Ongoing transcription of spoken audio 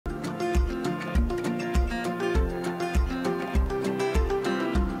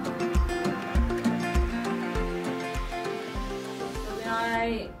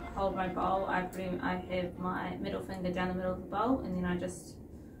hold my bowl, I have my middle finger down the middle of the bowl, and then I just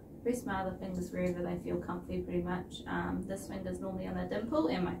rest my other fingers wherever they feel comfy pretty much. This finger's normally on the dimple,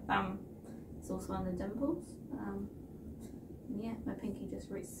 and my thumb is also on the dimples. Yeah, my pinky just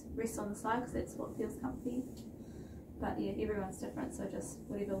rests on the side because that's what feels comfy. But yeah, everyone's different, so just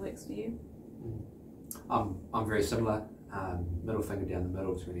whatever works for you. I'm very similar. Middle finger down the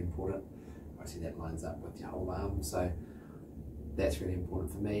middle is really important. Obviously that lines up with your whole arm, so that's really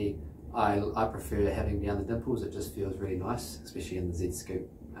important for me. I prefer having down the dimples. It just feels really nice, especially in the Z Scoop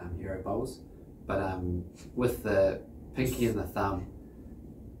Euro bowls. But with the pinky and the thumb,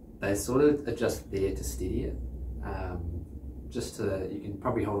 they sort of are just there to steady it. You can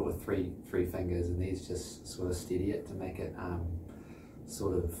probably hold it with three fingers, and these just sort of steady it to make it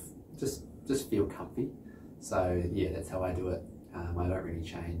sort of just feel comfy. So yeah, that's how I do it. I don't really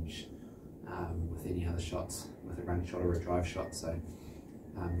change with any other shots, with a running shot or a drive shot. So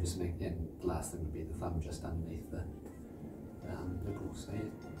just make, and the last thing would be the thumb just underneath the nipple. So yeah.